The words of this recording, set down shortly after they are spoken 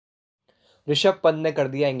ऋषभ पंत ने कर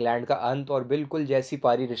दिया इंग्लैंड का अंत, और बिल्कुल जैसी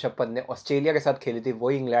पारी ऋषभ पंत ने ऑस्ट्रेलिया के साथ खेली थी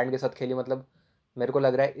वही इंग्लैंड के साथ खेली। मतलब मेरे को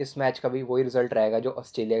लग रहा है इस मैच का भी वही रिजल्ट रहेगा जो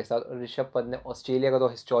ऑस्ट्रेलिया के साथ। और ऋषभ पंत ने ऑस्ट्रेलिया का तो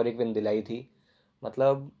हिस्टोरिक विन दिलाई थी।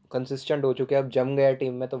 मतलब कंसिस्टेंट हो चुके हैं, अब जम गया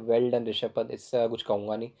टीम में, तो वेल डन ऋषभ पंत, इससे कुछ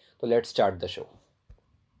कहूँगा नहीं। तो let's start the show.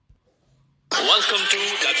 Welcome to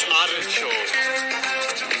the show.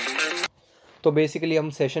 तो बेसिकली हम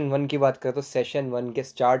सेशन 1 की बात करें तो सेशन 1 के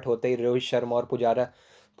स्टार्ट होते ही रोहित शर्मा और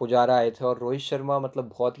पुजारा आए थे। और रोहित शर्मा मतलब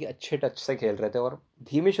बहुत ही अच्छे टच से खेल रहे थे और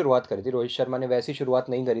धीमी शुरुआत करी थी रोहित शर्मा ने। वैसी शुरुआत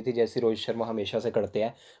नहीं करी थी जैसी रोहित शर्मा हमेशा से करते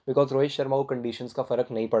हैं, बिकॉज रोहित शर्मा को कंडीशंस का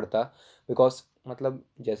फ़र्क नहीं पड़ता। बिकॉज मतलब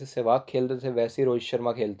जैसे सहवाग खेलते थे वैसे ही रोहित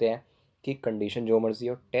शर्मा खेलते हैं कि कंडीशन जो मर्जी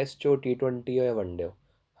हो, टेस्ट हो, T20 हो या वनडे हो,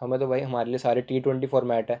 हमें तो भाई हमारे लिए सारे T20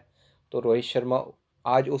 फॉर्मेट है। तो रोहित शर्मा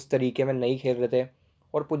आज उस तरीके में नहीं खेल रहे थे।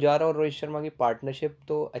 और पुजारा और रोहित शर्मा की पार्टनरशिप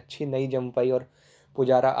तो अच्छी नहीं जम पाई, और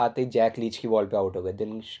पुजारा आते ही जैक लीच की बॉल पे आउट हो गए।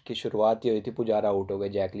 दिन की शुरुआत ही हुई थी, पुजारा आउट हो गए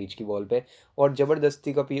जैक लीच की बॉल पे। और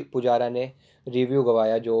ज़बरदस्ती का पुजारा ने रिव्यू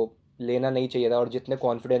गवाया जो लेना नहीं चाहिए था, और जितने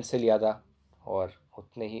कॉन्फिडेंस से लिया था और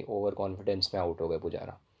उतने ही ओवर कॉन्फिडेंस में आउट हो गए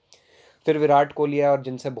पुजारा। फिर विराट कोहली है, और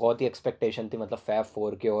जिनसे बहुत ही एक्सपेक्टेशन थी, मतलब फैफ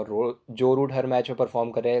 4 के, और जो रूट हर मैच में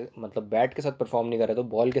परफॉर्म कर रहे हैं। मतलब बैट के साथ परफॉर्म नहीं कर रहे तो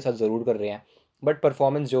बॉल के साथ ज़रूर कर रहे हैं, बट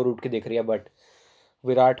परफॉर्मेंस जो रूट की दिख रही है। बट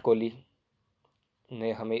विराट कोहली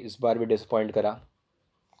ने हमें इस बार भी डिसपॉइंट करा,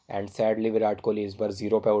 एंड सैडली विराट कोहली इस बार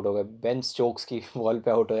 0 पे आउट हो गए। बेन स्टोक्स की बॉल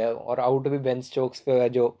पे आउट हो गया, और आउट भी बेन स्टोक्स पे हुआ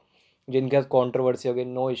जो जिनके कंट्रोवर्सी हो गई,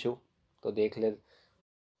 नो इशू। तो देख ले।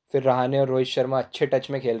 फिर रहाणे और रोहित शर्मा अच्छे टच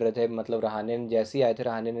में खेल रहे थे। मतलब रहाणे जैसे ही आए थे,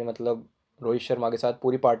 रहाणे ने मतलब रोहित शर्मा के साथ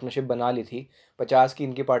पूरी पार्टनरशिप बना ली थी। 50 की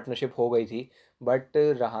इनकी पार्टनरशिप हो गई थी। बट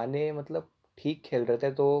रहाणे मतलब ठीक खेल रहे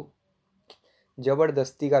थे, तो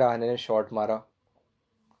ज़बरदस्ती का रहाणे ने शॉट मारा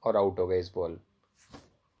और आउट हो गए इस बॉल।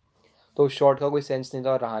 तो उस शॉट का कोई सेंस नहीं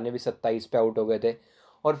था, और रहाणे भी 27 पे आउट हो गए थे।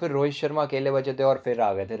 और फिर रोहित शर्मा अकेले बचे थे, और फिर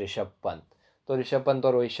आ गए थे ऋषभ पंत। तो ऋषभ पंत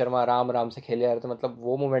और रोहित शर्मा आराम आराम से खेले जा रहे थे, मतलब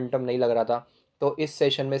वो मोमेंटम नहीं लग रहा था। तो इस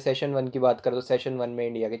सेशन में, सेशन 1 की बात करें तो सेशन 1 में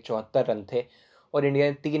इंडिया के 74 रन थे, और इंडिया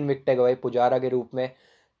ने 3 विकेटें गंवाई, पुजारा के रूप में,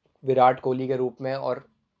 विराट कोहली के रूप में, और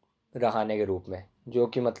रहाणे के रूप में, जो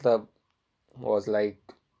कि मतलब वॉज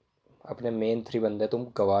लाइक अपने मेन 3 बंदे तुम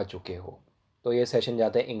गवा चुके हो। तो ये सेशन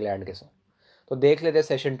जाता है इंग्लैंड के साथ। तो देख लेते हैं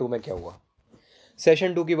सेशन 2 में क्या हुआ।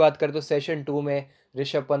 सेशन 2 की बात करें तो सेशन 2 में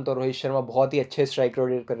ऋषभ पंत और रोहित शर्मा बहुत ही अच्छे स्ट्राइक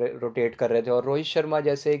रोटेट कर रहे थे। और रोहित शर्मा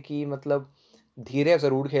जैसे कि मतलब धीरे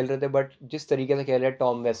ज़रूर खेल रहे थे, बट जिस तरीके से खेल रहे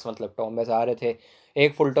टॉम वेस आ रहे थे,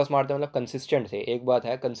 एक फुल टॉस मारते, मतलब कंसिस्टेंट थे। एक बात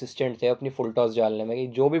है, कंसिस्टेंट थे अपनी फुल टॉस डालने में, कि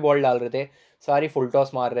जो भी बॉल डाल रहे थे सारी फुल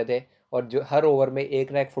टॉस मार रहे थे, और जो हर ओवर में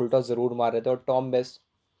एक ना एक फुल टॉस ज़रूर मार रहे थे। और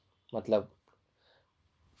मतलब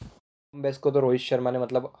टॉम बेस को तो रोहित शर्मा ने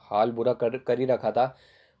मतलब हाल बुरा कर ही रखा था।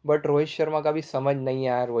 बट रोहित शर्मा का भी समझ नहीं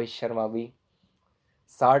आया। रोहित शर्मा भी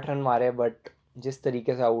 60 रन मारे, बट जिस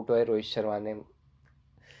तरीके से आउट हुए रोहित शर्मा ने,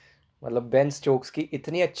 मतलब बेन स्टोक्स की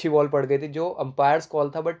इतनी अच्छी बॉल पड़ गई थी जो अंपायर्स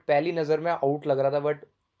कॉल था, बट पहली नज़र में आउट लग रहा था। बट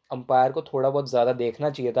अंपायर को थोड़ा बहुत ज़्यादा देखना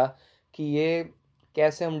चाहिए था कि ये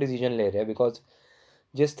कैसे हम डिसीजन ले रहे हैं, बिकॉज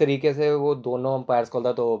जिस तरीके से वो दोनों अंपायर्स कॉल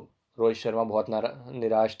था, तो रोहित शर्मा बहुत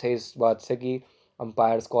निराश थे इस बात से कि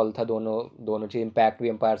अंपायर्स कॉल था, दोनों दोनों चीज़, इम्पैक्ट भी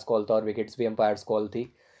अंपायर्स कॉल था और विकेट्स भी अंपायर्स कॉल थी।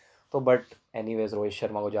 तो बट एनीवेज रोहित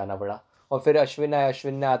शर्मा को जाना पड़ा। और फिर अश्विन आए,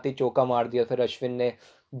 अश्विन ने आते ही चौका मार दिया। फिर अश्विन ने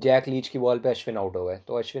जैक लीच की बॉल पे अश्विन आउट हो गए।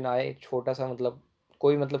 तो अश्विन आए, एक छोटा सा मतलब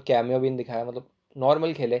कोई मतलब कैमियो भी नहीं दिखाया, मतलब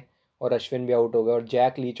नॉर्मल खेले, और अश्विन भी आउट हो गए। और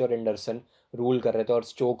जैक लीच और एंडरसन रूल कर रहे थे, और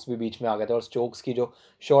स्टोक्स भी बीच में आ गए थे। और स्टोक्स की जो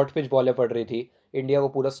शॉर्ट पिच बॉलें पड़ रही थी इंडिया को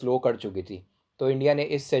पूरा स्लो कर चुकी थी। तो इंडिया ने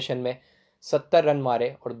इस सेशन में 70 रन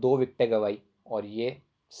मारे और 2 विकेटें गंवाई, और ये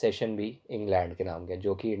सेशन भी इंग्लैंड के नाम के,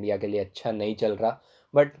 जो कि इंडिया के लिए अच्छा नहीं चल रहा।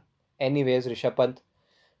 बट एनीवेज ऋषभ पंत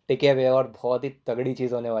टिके हुए, और बहुत ही तगड़ी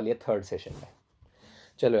चीज़ होने वाली है थर्ड सेशन में।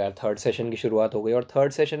 चलो यार, थर्ड सेशन की शुरुआत हो गई, और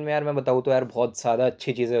थर्ड सेशन में यार मैं बताऊँ तो यार बहुत ज़्यादा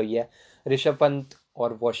अच्छी चीज़ें हुई है। ऋषभ पंत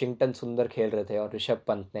और वॉशिंगटन सुंदर खेल रहे थे, और ऋषभ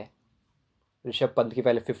पंत की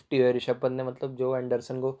पहले 50 हुए। ऋषभ पंत ने मतलब जो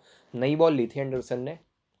एंडरसन को नई बॉल ली थी एंडरसन ने,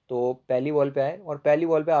 तो पहली बॉल पे आए और पहली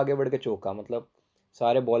बॉल पे आगे बढ़ के चौका। मतलब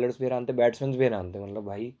सारे बॉलर्स भी हैरान थे, बैट्समैन भी हैरान थे, मतलब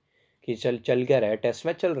भाई कि चल चल क्या रहा है, टेस्ट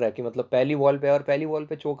मैच चल रहा है कि मतलब पहली बॉल पे, और पहली बॉल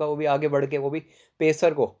पे चौका, वो भी आगे बढ़ के, वो भी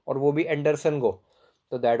पेसर को, और वो भी एंडरसन को।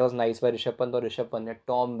 तो that was nice bye Rishabh Pant. और ऋषभ पंत ने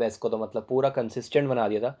टॉम बेस को तो मतलब पूरा कंसिस्टेंट बना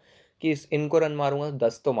दिया था कि इनको रन मारूंगा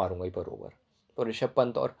 10 तो मारूंगा ही पर ओवर। तो ऋषभ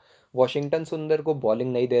पंत और वॉशिंगटन सुंदर को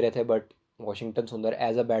बॉलिंग नहीं दे रहे थे, बट वॉशिंगटन सुंदर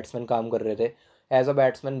एज अ बैट्समैन काम कर रहे थे। As a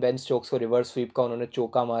batsman Ben Stokes को रिवर्स स्वीप का उन्होंने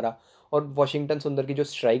चौका मारा। और वॉशिंगटन सुंदर की जो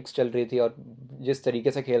स्ट्राइक्स चल रही थी और जिस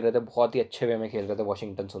तरीके से खेल रहे थे, बहुत ही अच्छे वे में खेल रहे थे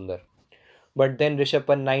वॉशिंगटन सुंदर। बट देन ऋषभ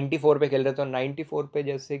पंत 94 पे खेल रहे थे, और 94 पे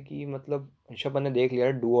जैसे कि मतलब ऋषभ पंत ने देख लिया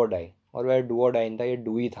डू और डाई, और वह डू और डाई था, ये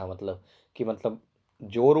डू ही था मतलब कि मतलब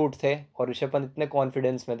जो रूट थे, और ऋषभ पंत इतने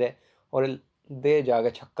कॉन्फिडेंस में थे, और दे जाके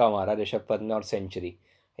छक्का मारा ऋषभ पंत ने और सेंचुरी।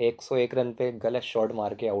 101 रन पे गलत शॉट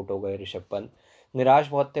मार के आउट हो गए ऋषभ पंत। निराश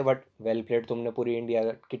बहुत थे, बट वेल प्लेड तुमने पूरी इंडिया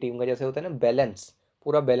की टीम का, जैसे होता है ना बैलेंस,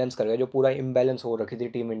 पूरा बैलेंस कर गया जो पूरा इम्बैलेंस हो रखी थी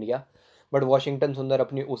टीम इंडिया। बट वॉशिंगटन सुंदर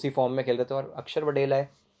अपनी उसी फॉर्म में खेल रहे थे, और अक्षर पटेल आए,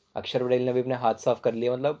 अक्षर पटेल ने भी अपने हाथ साफ कर लिए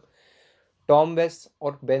मतलब। टॉम वेस्ट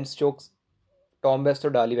और बेन स्टोक्स, टॉम वेस्ट तो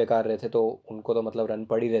डाल ही बेकार रहे थे, तो उनको तो मतलब रन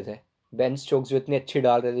पड़ ही रहे थे। बेन स्टोक्स जो इतनी अच्छी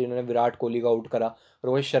डाल रहे थे, जिन्होंने विराट कोहली को आउट करा,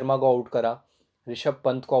 रोहित शर्मा को आउट करा, ऋषभ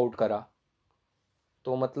पंत को आउट करा,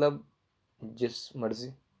 तो मतलब जिस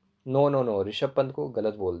मर्जी। No no no, Rishabh Pant को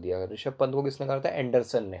गलत बोल दिया, ऋषभ पंत को किसने करा था,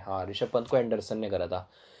 एंडरसन ने, हाँ ऋषभ पंत को एंडरसन ने करा था।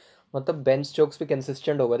 मतलब बेन स्टोक्स भी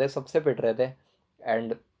कंसिस्टेंट हो गए थे, सबसे पिट रहे थे।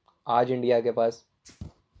 एंड आज इंडिया के पास,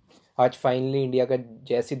 आज फाइनली इंडिया का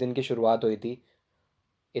जैसी दिन की शुरुआत हुई थी,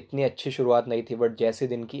 इतनी अच्छी शुरुआत नहीं थी, बट जैसे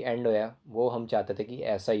दिन की एंड होया वो हम चाहते थे कि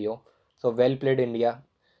ऐसा ही हो। सो well played India,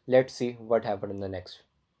 let's see what happen in the next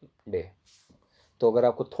day. तो अगर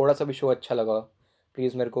आपको थोड़ा सा भी शो अच्छा लगा,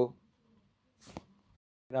 प्लीज़ मेरे को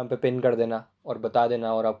इंस्टाग्राम पे पिन कर देना और बता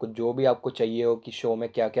देना, और आपको जो भी आपको चाहिए हो कि शो में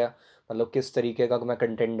क्या क्या, मतलब किस तरीके का मैं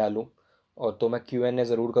कंटेंट डालूँ, और तो मैं Q&A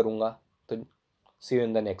ज़रूर करूँगा। तो सी you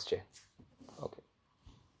in the next day.